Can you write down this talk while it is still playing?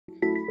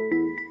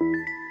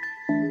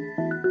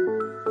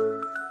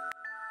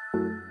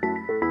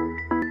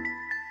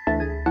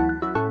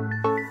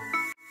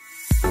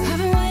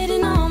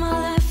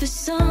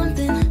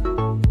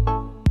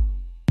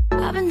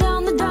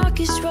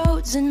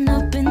roads and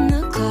up in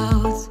the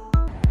clouds.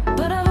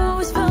 But I've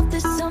always felt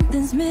that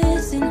something's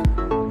missing.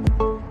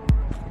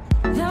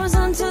 That was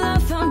until I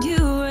found you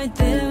right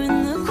there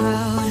in the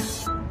crowd.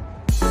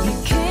 You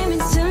came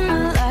into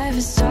my life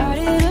and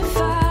started a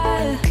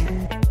fire.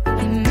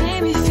 You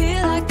made me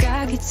feel like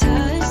I could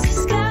touch the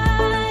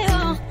sky.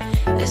 Oh,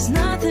 there's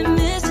nothing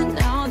missing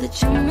now that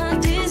you're my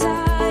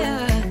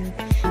desire.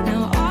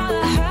 Now all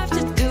I have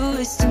to do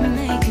is to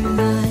make you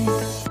mine.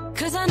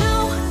 'Cause I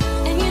know,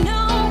 and you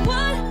know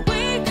what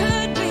we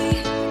could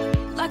be.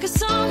 Like a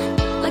song,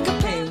 like a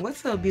Hey,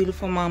 what's up,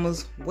 beautiful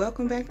mamas?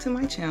 Welcome back to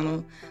my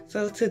channel.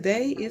 So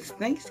today is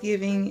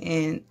Thanksgiving,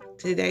 and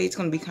today it's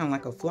going to be kind of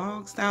like a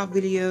vlog style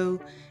video,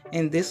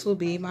 and this will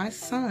be my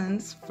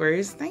son's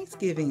first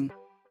Thanksgiving.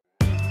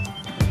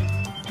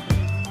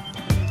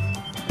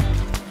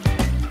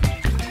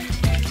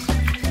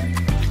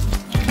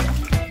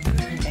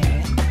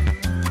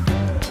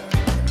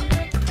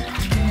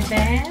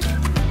 Dad?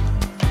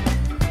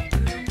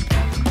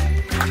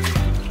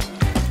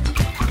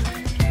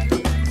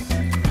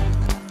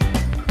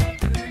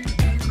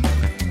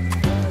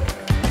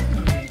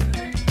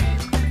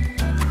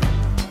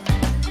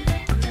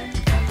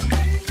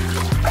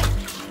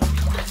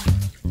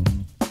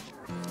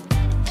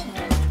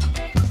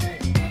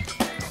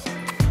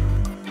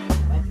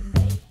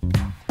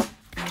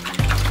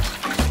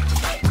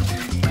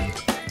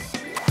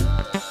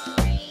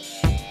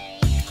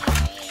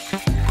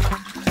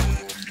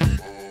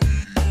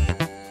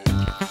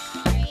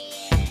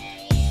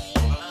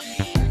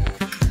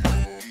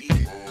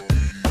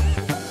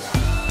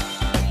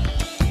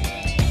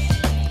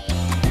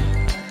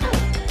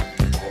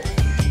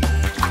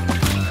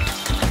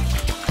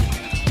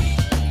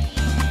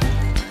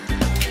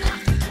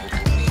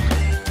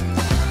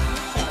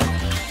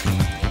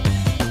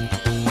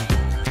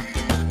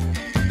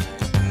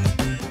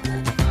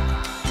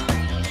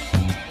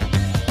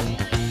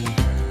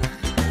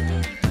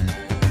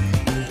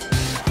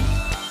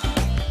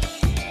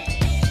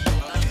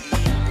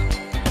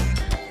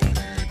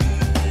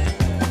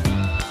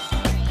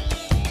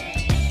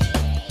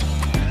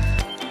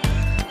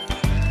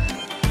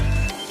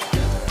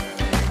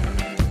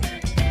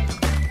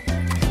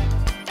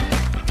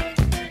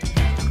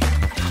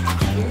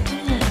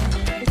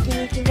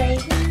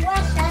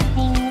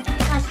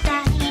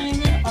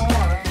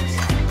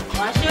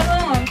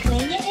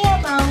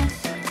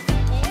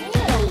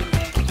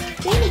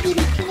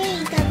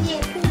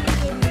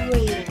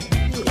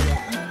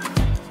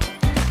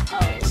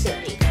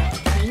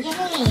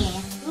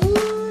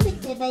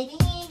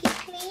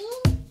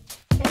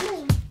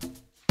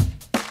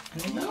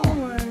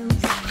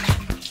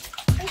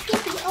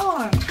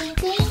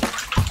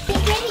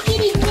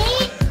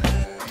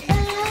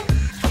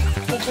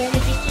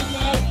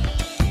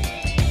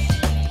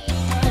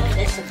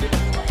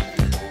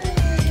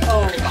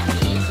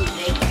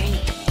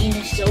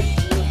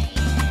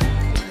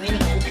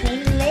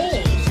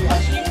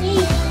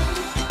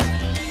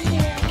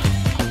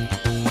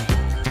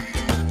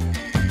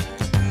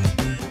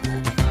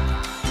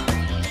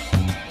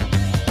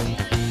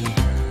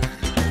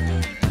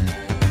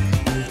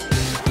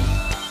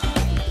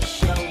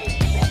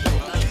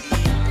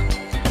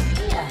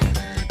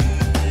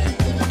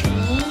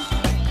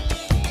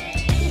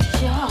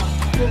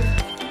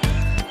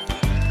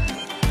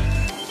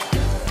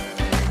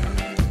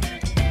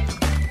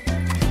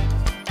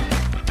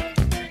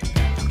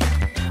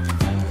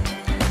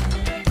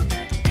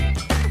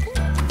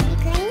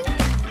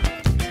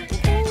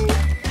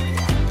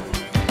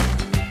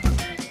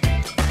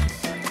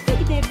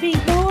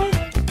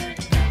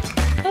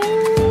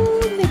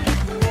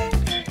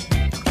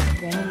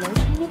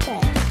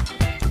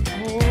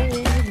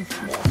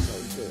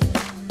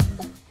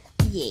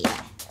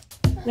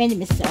 Randy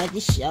massage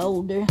his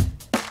shoulder.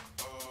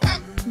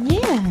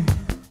 Yeah.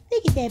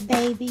 Look at that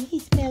baby. He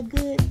smell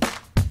good.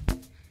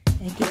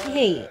 And get your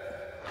head.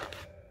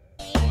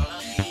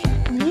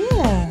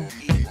 Yeah.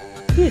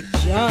 Good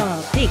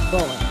job, big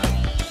boy.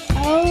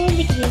 Oh,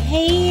 look at his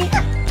head.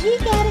 He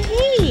got a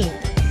head.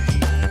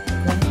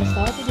 Granny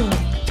massage again.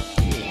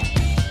 Yeah.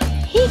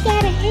 He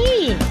got a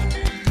head.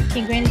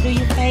 Can Granny do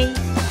your face?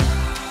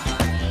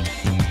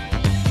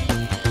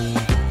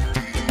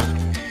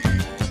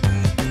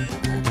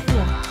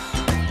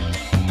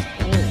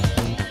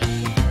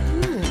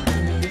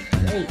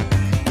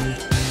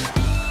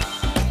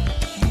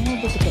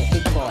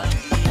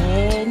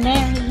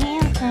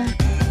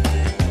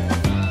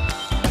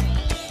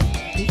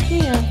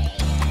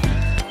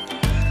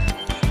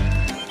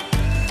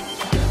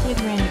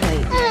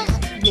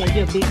 Yeah,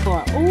 you're a big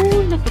boy.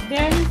 Oh, look at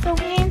there. He's so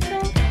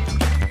handsome.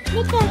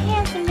 Look how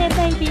handsome that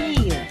baby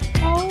is.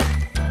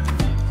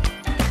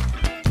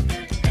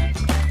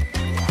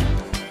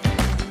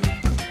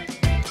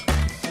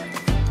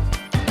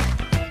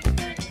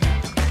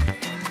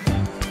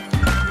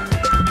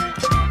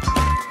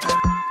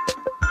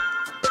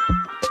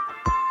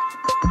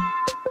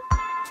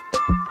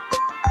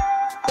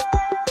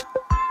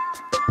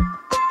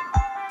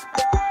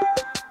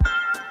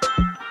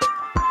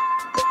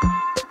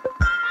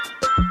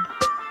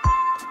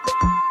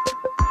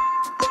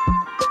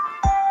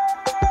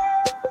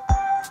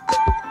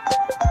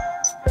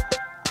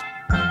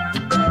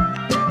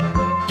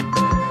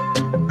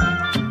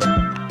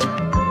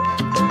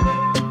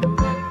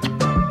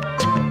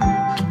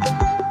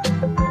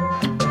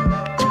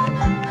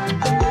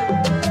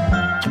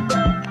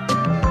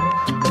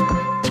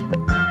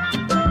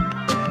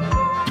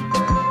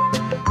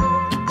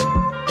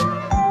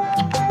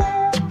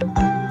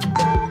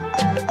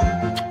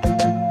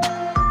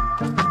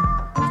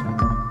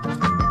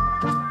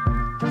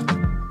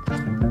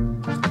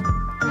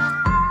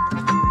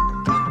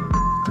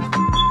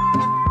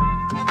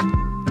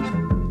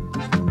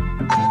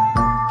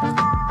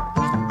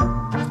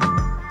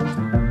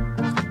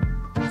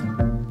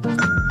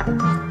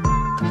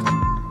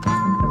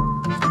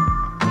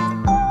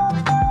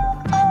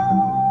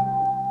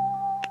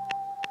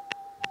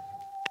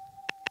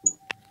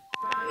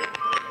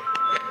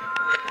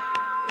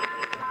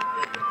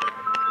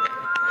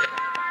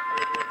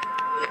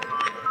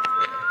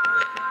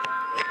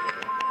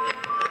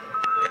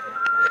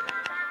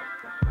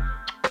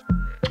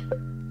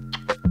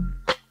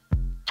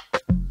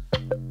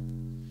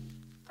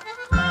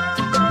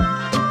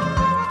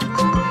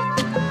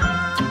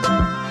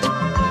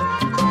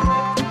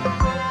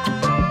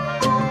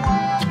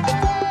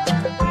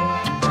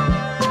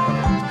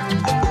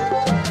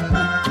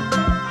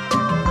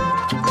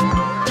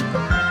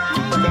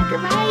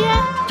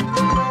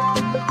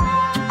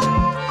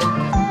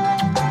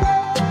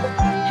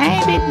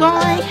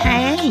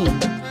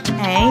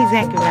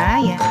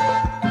 Zachariah.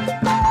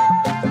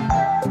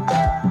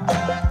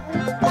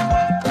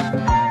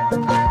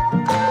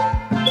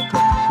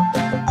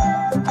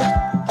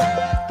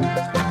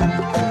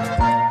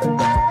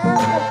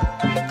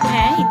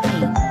 Hey,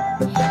 Pete.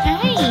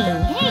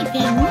 Hey,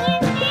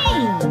 Penguin.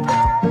 Hey.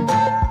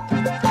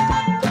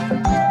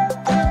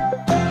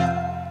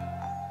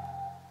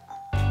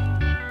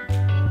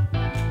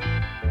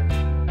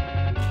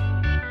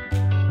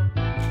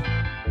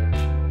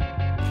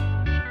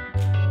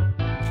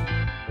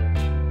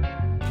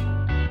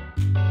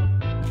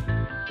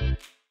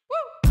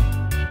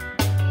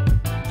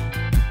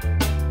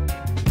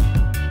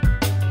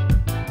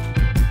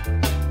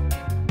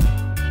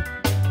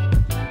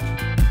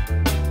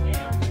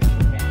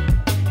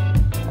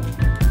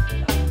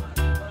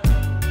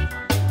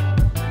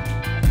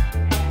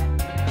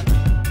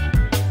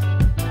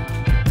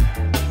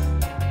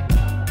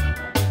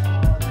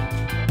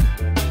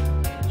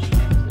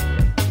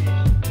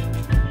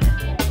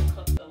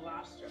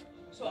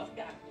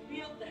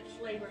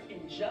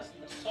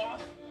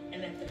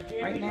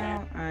 Right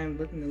now, I'm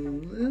looking a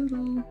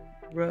little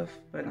rough,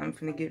 but I'm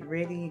finna get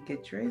ready,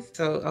 get dressed.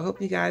 So I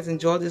hope you guys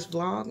enjoy this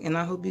vlog, and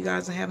I hope you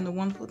guys are having a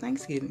wonderful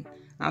Thanksgiving.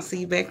 I'll see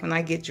you back when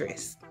I get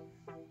dressed.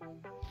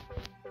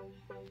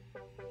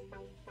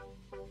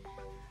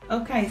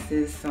 Okay,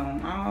 sis, so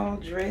I'm all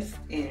dressed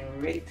and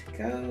ready to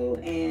go,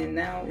 and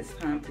now it's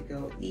time to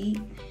go eat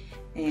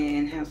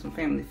and have some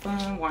family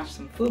fun, watch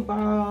some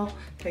football,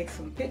 take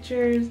some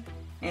pictures,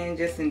 and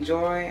just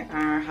enjoy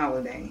our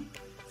holiday.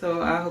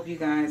 So I hope you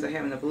guys are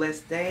having a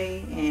blessed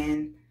day,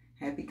 and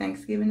happy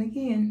Thanksgiving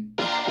again.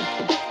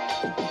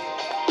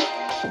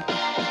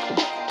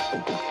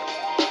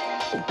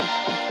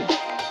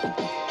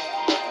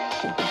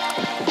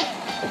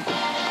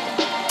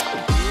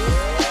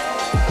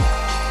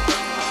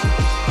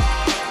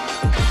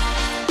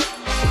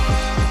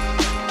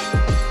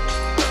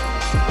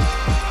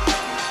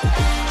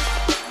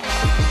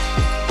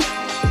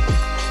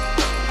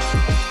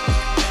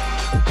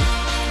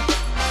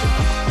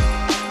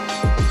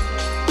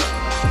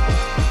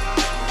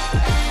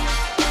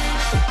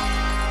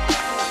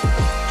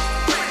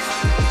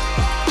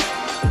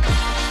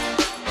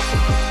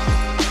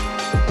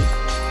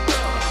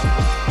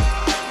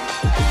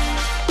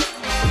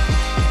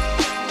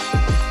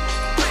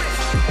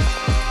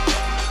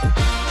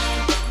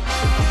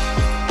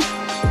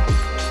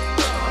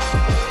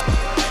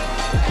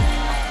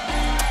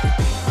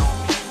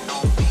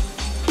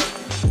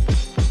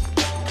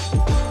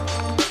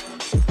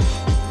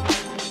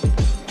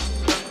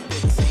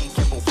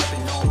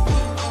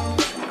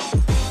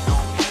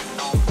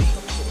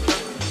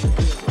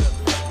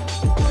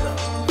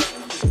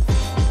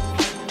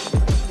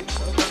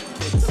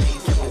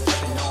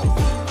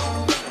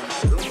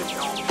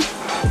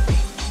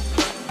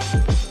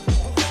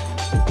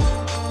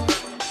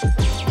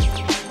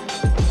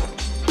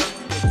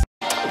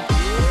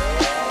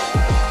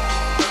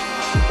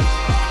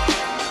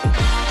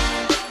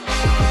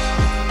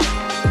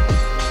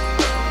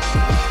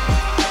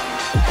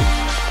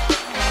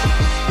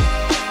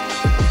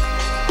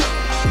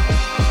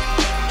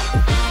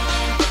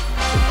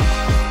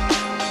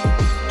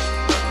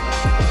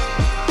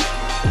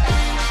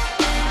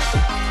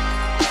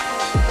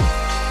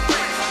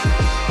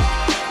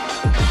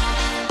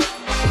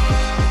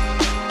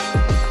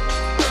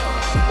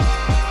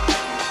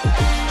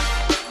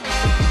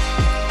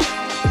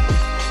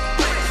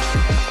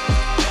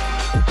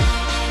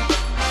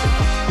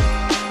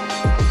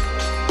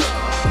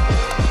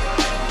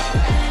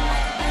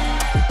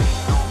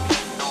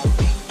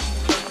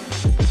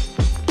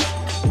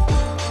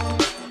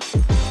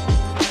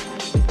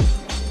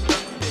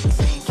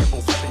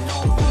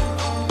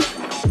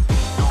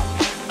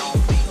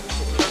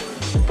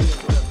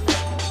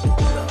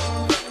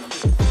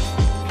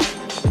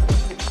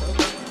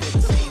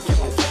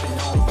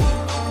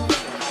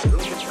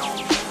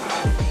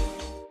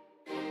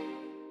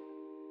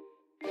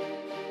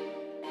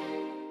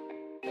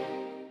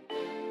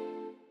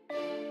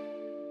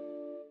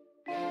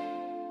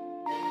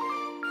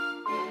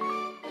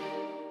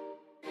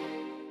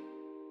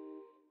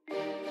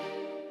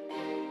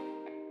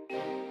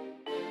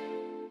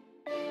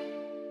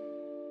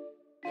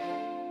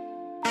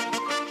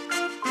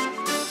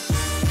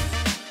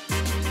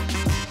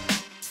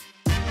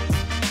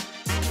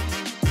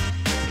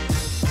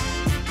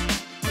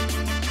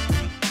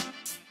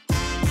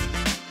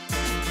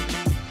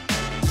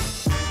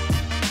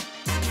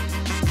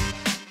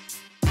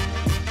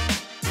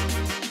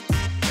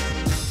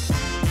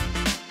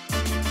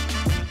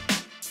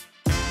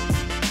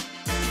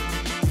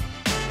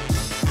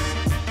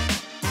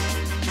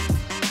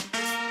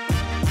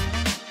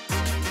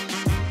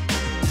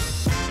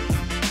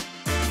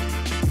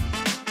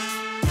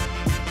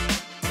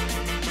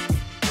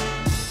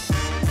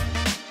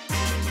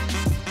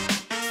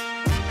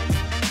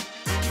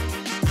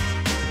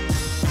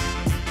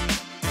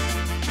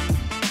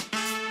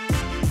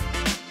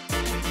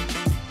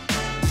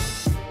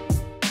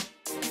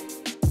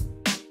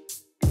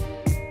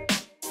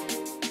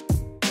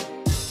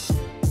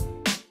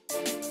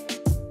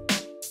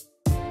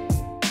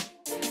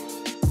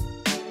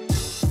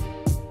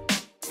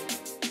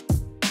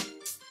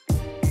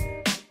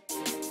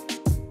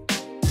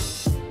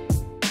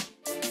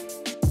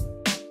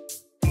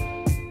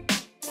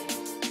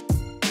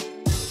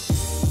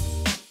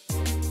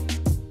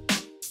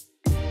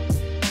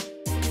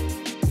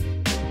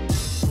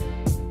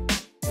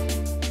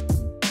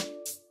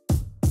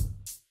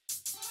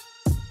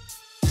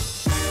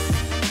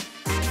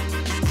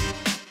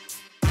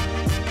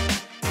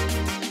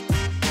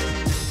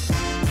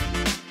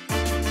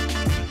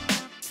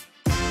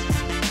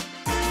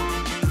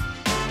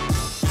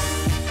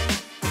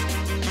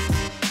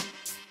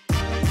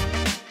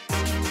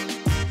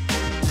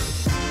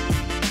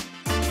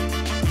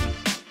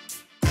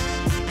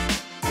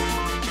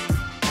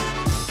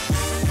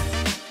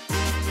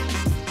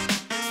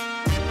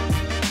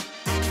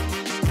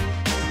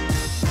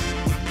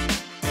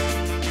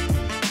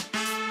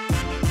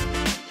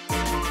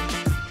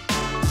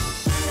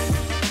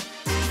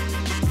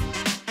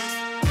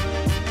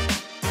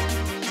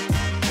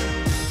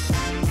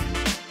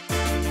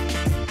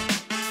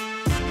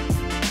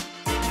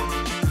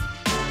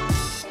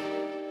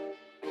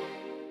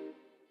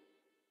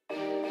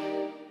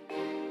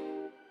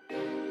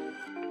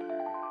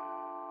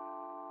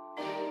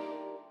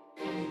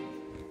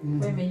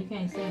 Wait a minute, you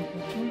can't see it.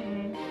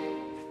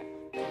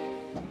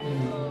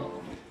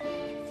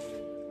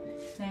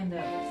 Stand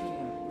up.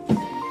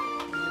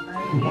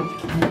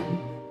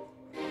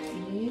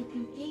 He's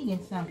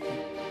eating something.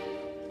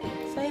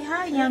 Say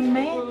hi, young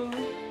man.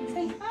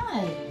 Say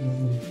hi.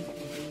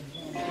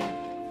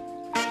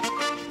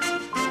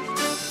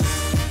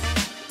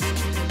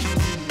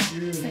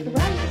 Take a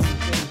bite.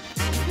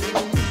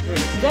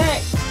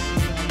 Zach.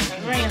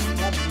 Ram.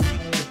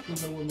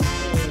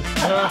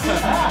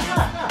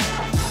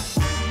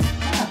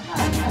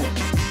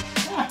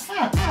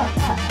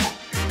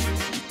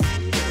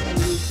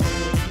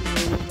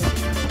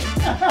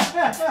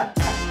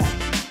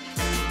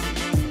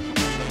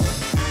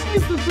 Hey,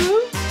 boo-boo.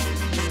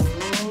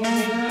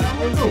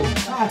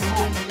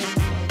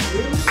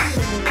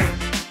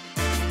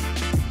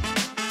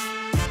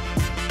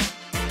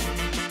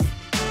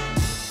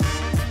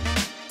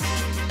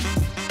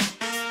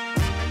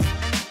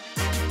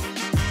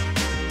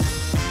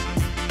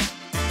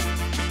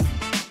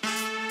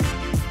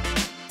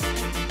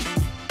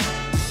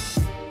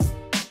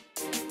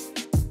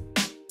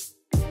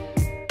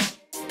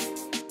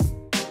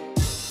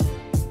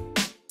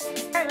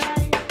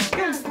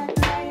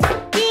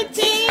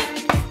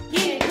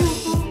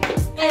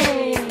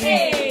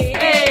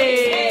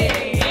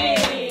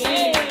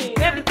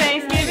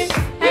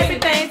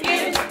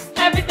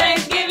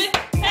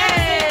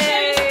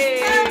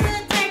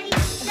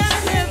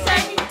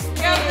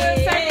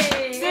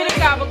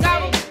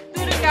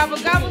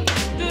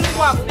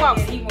 Wobble,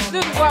 wobble, do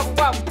the wobble,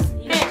 wobble,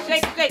 and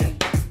shake it, shake it,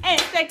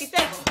 and shake it,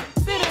 shake it,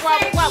 do the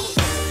wobble, wobble,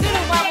 do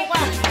the wobble,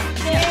 wobble,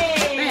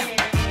 bounce,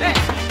 bounce,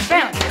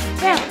 bounce,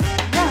 bounce,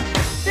 bounce,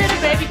 do the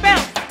baby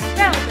bounce,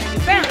 bounce,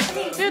 bounce,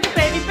 do the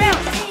baby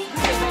bounce.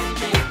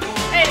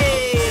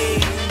 Hey,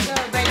 go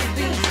baby Z,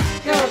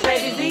 go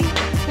baby Z,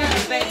 go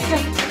baby Z,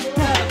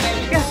 go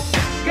baby go,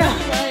 go,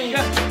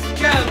 go,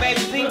 go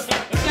baby Z,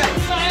 go,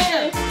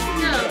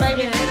 go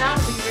baby Z, I'll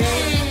be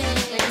ready.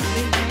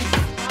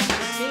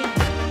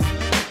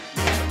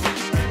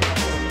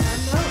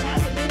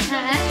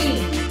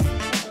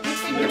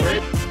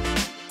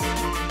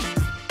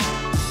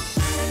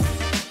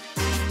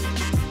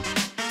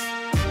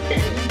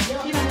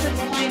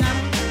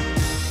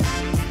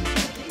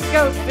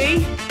 Go, Z.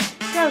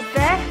 Go,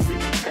 Zach.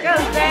 Go,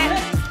 Zach.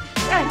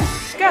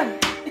 Go,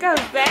 go,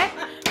 Zach.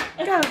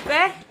 Go,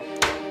 Zach.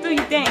 Do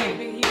your dance.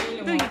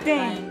 Do your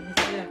dance.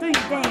 Do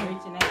your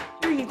dance.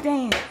 Do your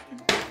dance.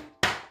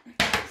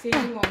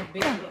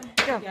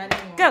 Go,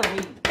 go,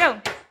 go,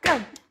 go,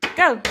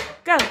 go,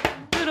 go.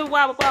 Do the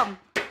wobble wobble.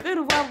 Do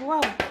the wobble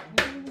wobble.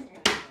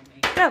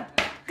 Go,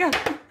 go.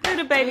 Do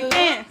the baby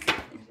dance.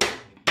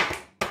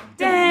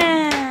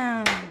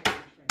 Down.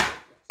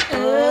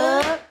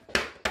 Up.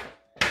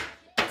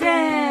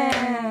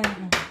 Down.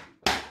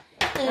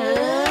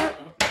 Up.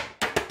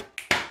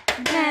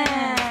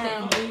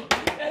 Down.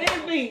 That is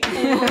me.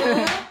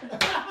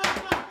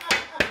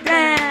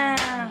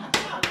 Down.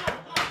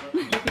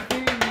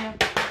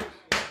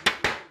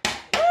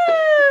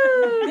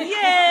 Woo!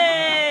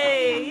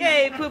 Yay!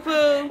 Yay,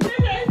 poo-poo.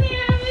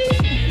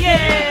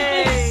 Yay!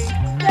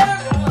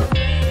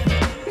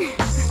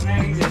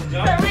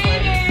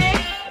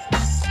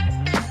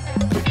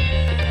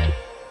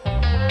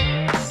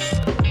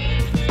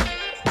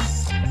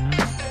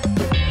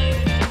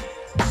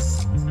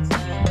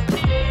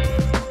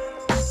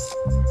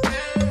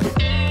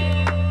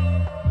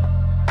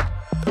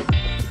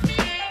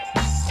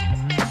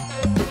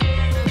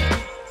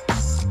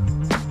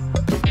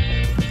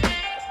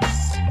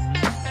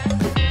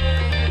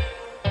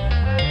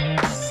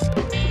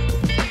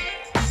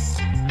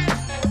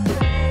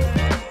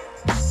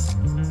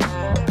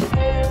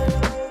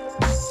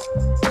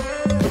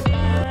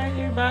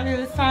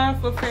 It's time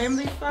for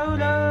family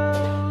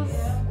photos.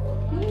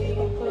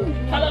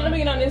 Hold on, let me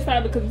get on this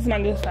side because it's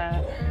my good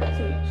side.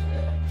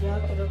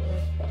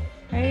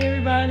 Hey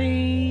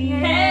everybody.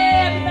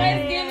 Hey,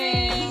 happy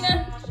Thanksgiving.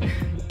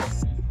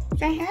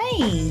 Say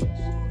hey.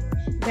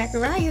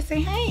 Zachariah,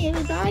 say hey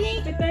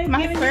everybody. Happy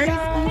My Thanksgiving, first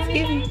y'all.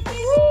 Thanksgiving.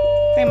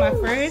 Say my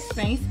first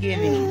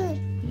Thanksgiving.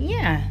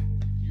 Yeah.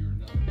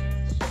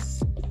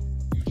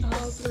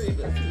 All three of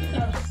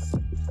us.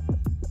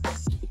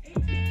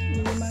 Me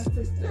and my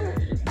sister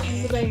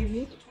and the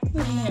baby.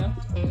 Look at him.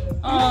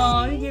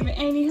 Oh, you giving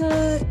Annie a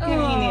hug? Give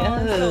Annie a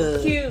hug.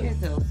 So cute. That's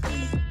so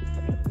sweet.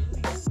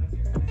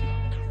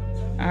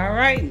 All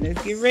right,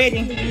 let's get ready.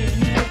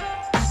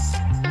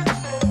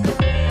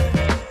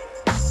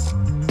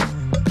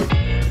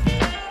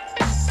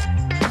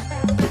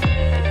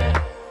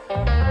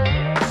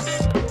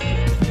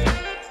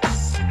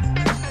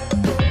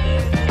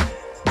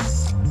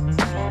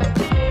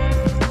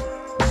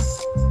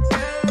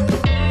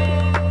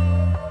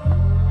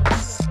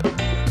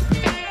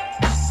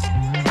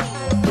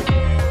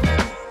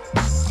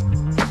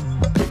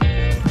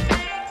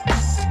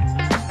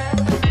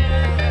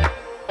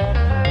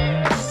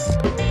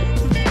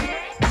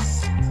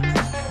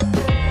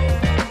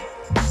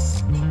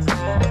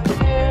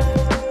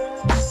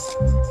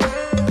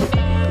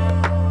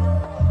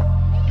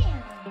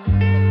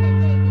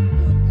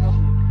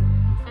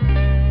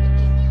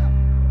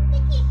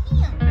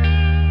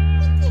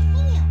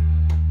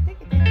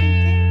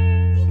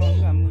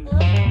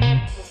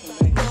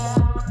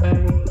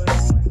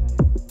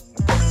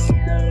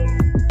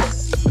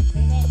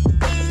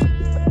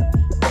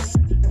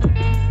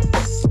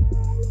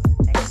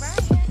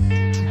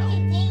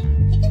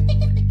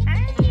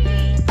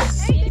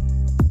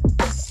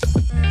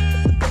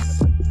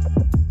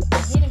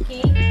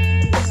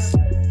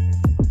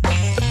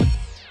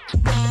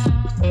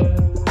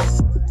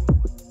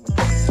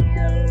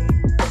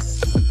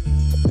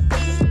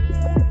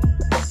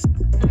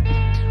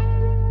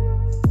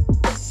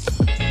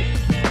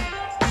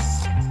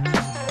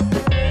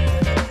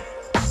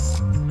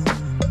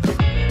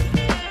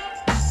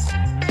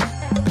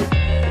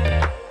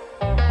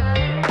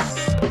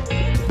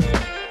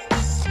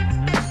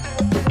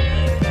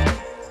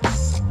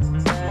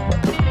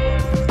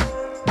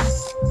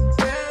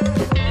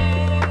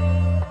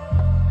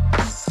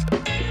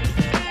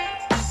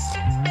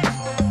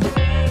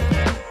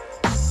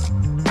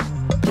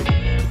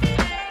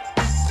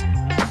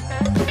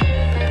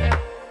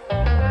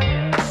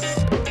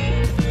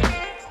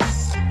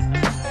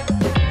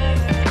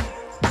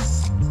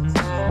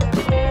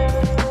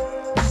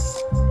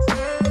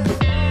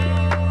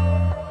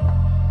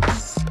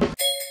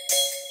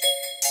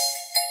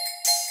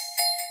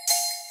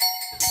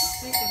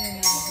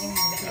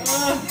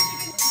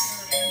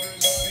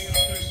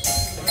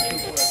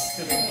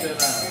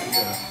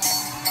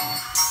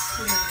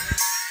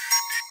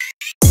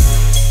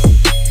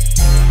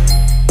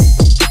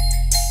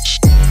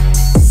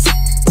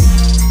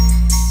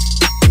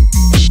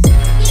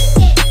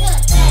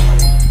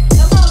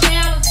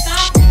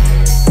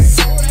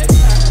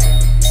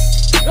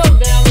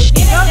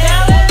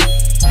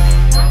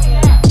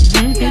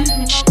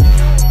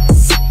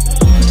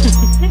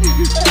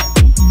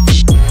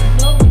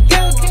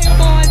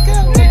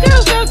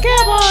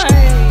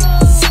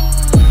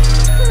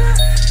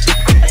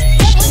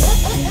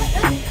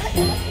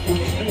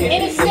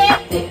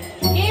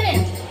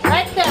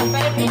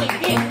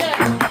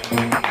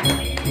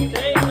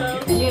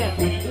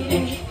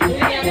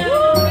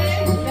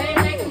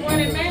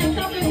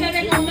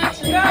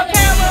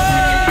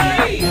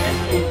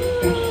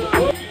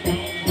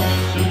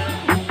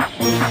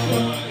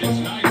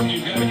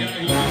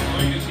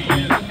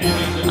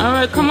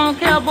 right, come on,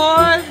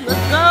 Cowboys.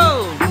 Let's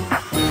go.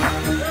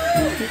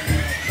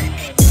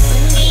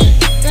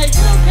 Let's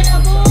go,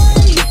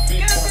 Cowboys.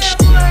 Go,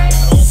 Cowboys.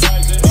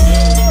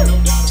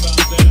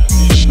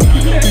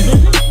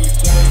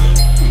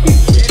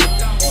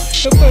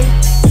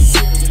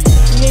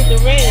 You need the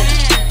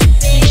red.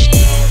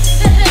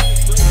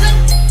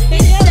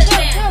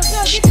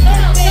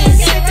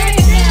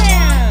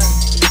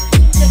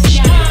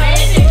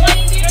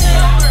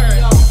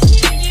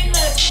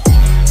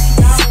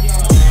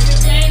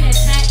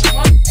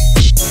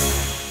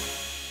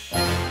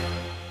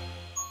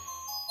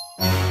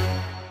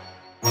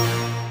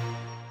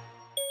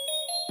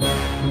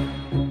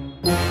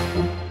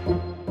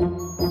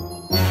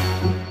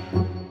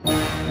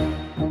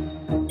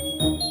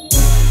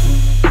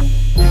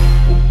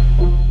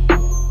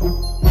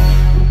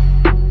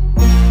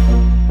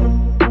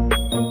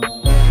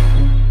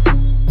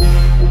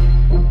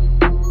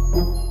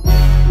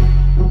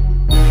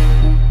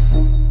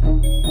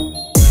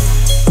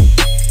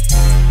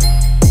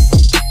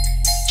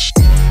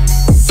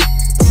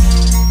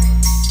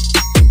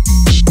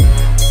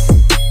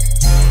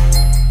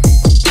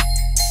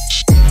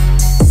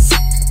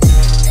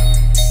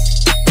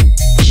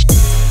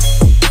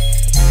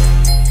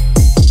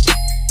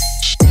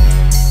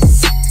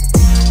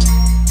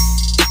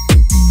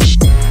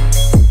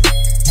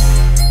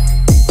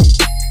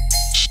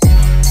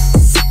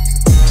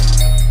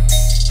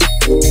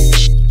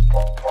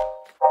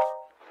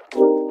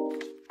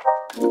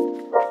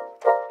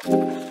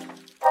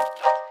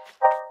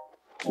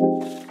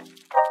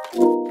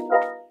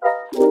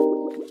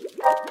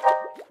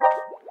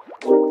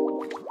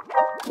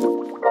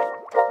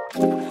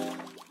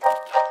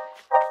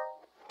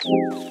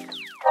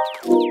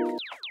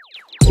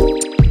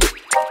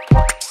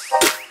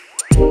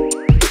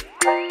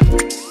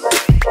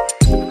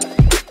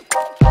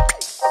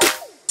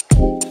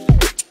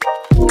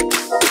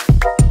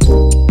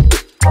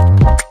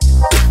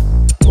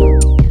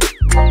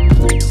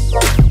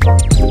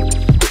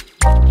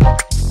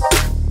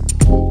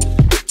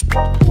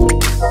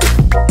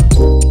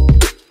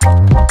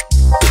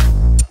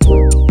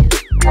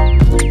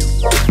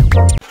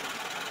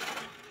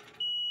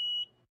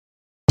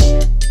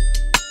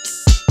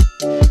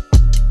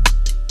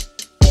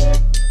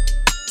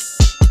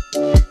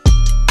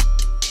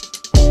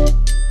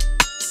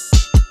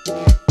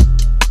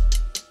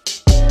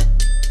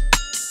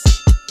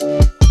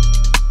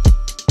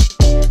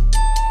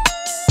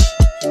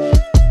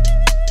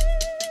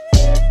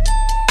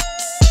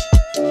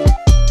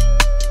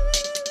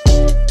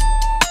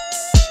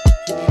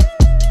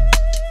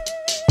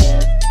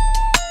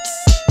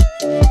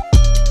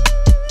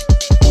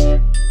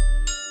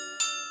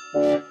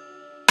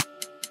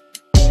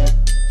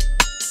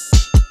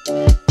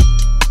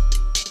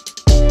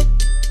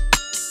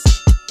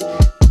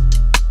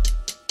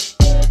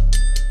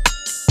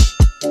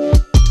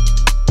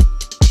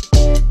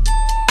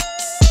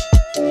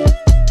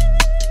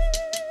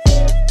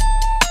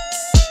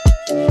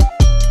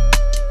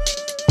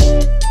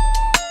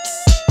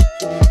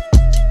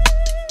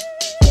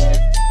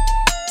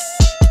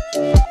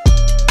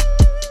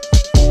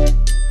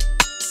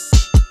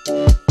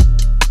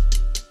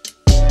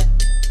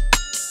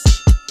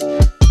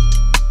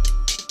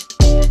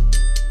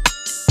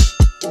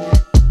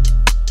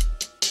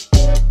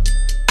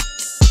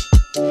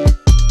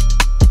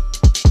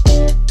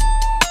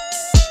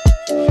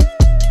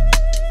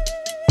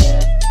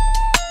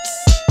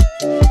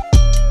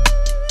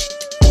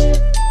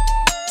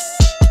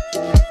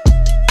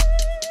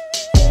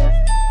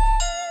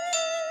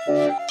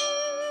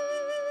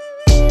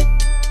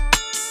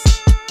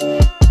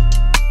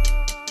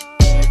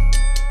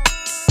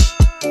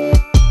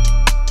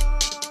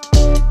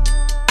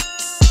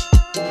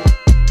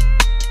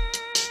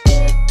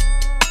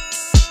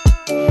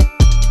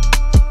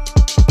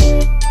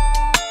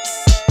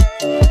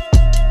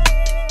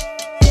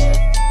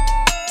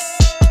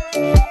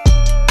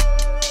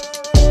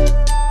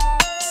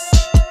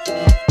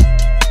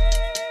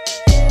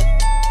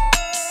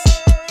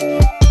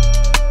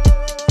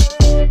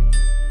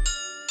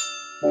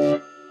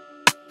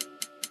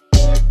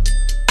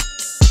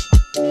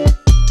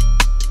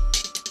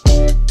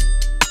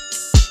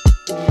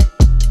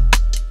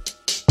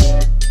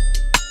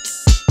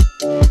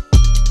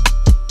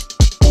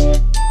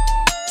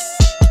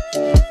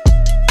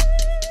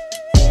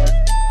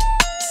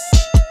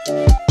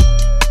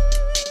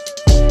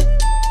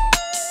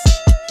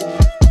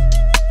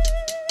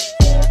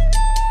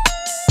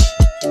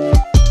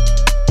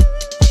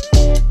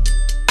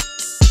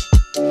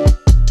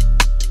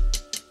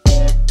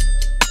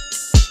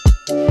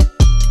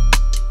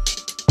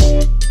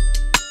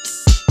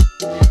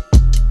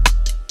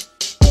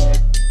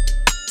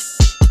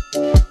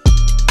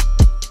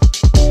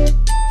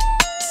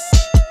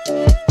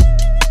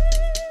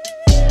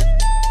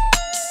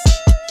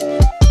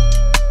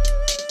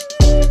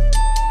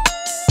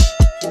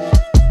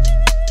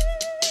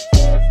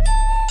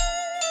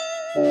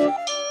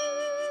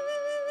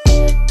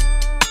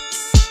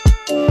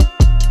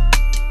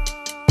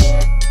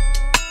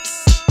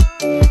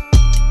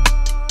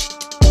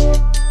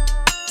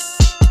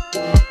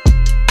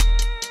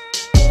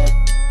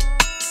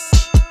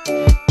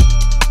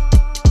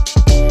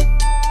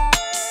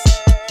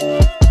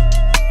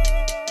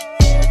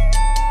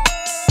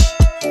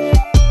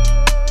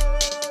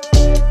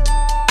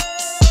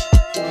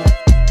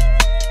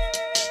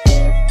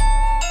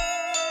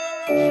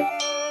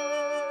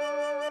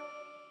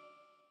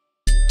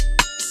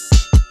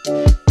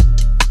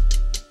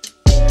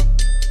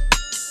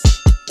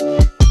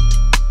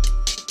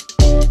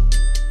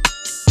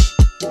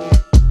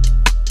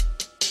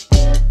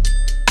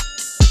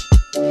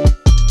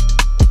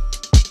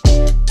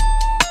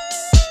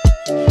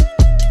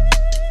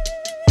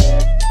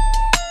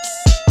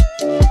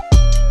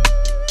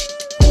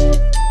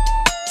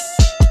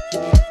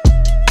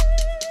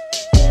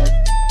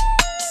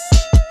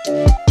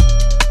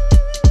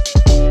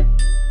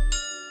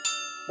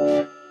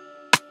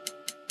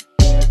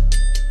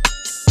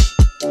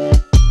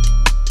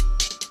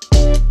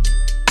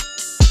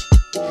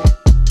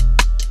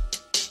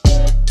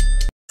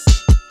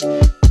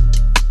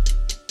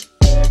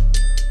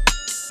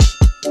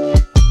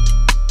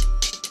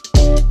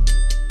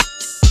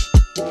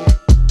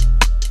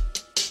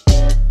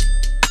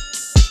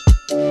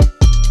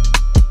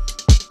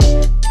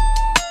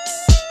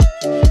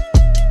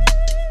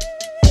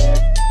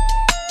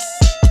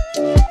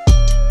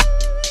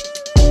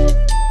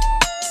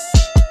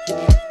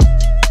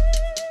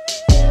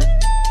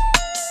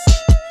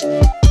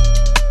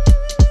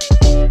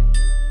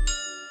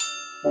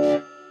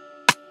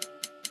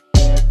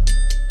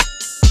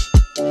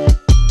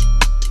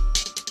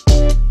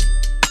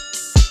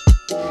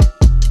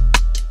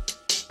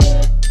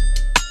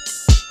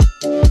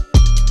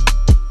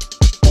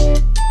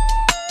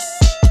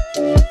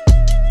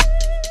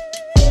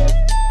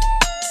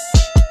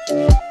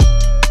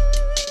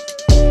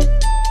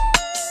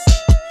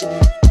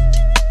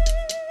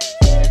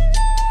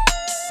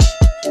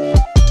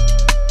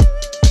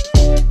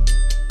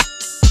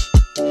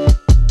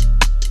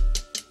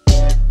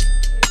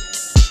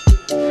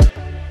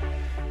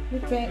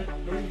 that?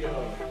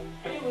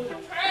 It was a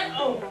trap.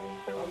 Oh.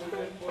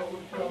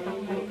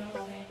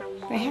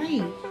 Say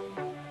hi.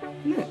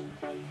 Look.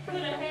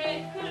 Could have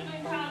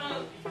been caught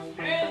up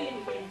early.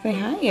 Say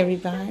hi,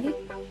 everybody.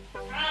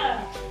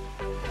 Ah.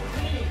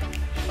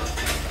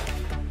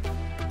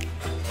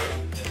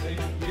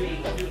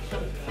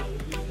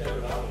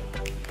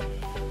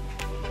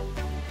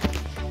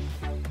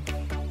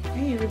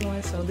 Hey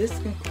everyone, so this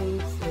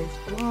concludes this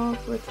vlog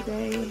for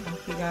today. I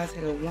hope you guys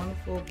had a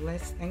wonderful,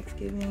 blessed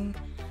Thanksgiving.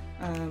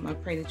 I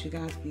pray that you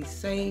guys be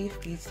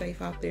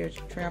safe out there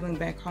traveling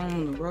back home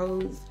on the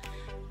roads.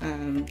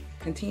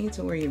 Continue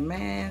to wear your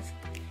mask,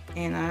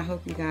 and I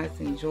hope you guys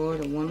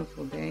enjoyed a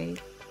wonderful day.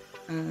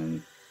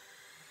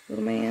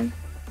 Little man,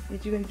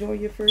 did you enjoy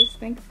your first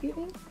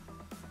Thanksgiving?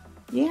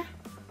 Yeah?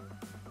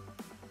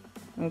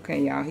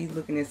 Okay, y'all, he's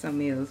looking at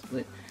something else,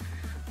 but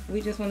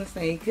we just want to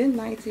say good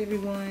night to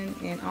everyone,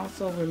 and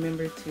also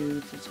remember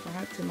to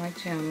subscribe to my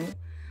channel.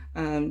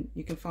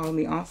 You can follow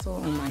me also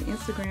on my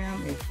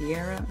Instagram at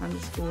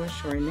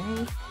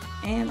Kiera_Chornay,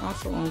 and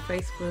also on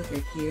Facebook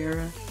at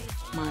Kiera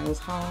Miles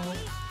Hall,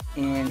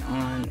 and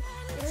on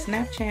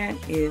Snapchat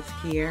is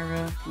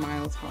Kiera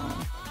Miles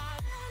Hall.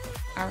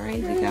 Alright,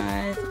 you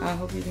guys, I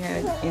hope you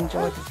had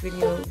enjoyed this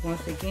video.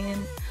 Once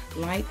again,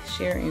 like,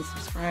 share, and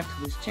subscribe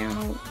to this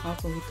channel.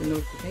 Also hit the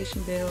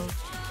notification bell,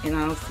 and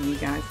I'll see you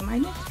guys in my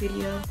next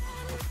video.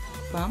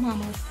 Bye,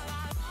 mamas.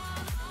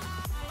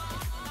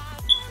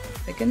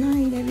 Say good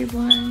night,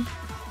 everyone.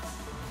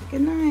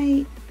 Good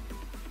night.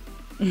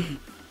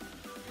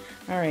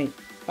 Alright,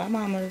 bye,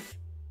 mamas.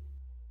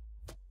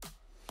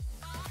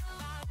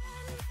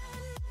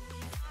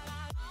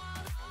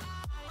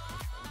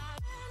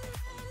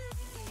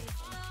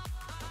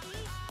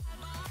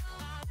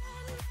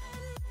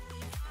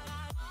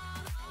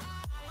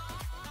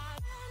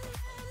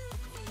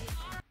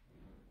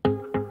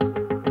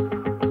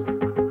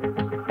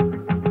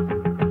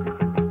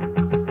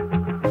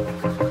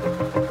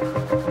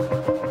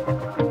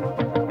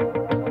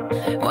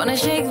 Wanna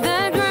shake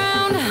the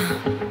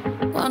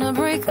ground, wanna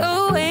break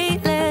away,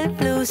 let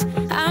loose.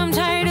 I'm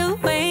tired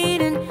of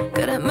waiting,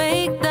 gotta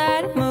make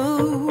that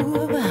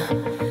move.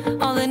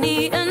 All the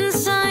neon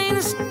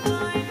signs,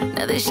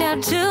 now they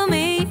shout to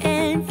me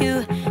and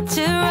you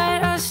to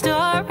write our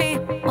story.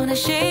 Wanna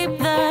shape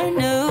the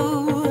new.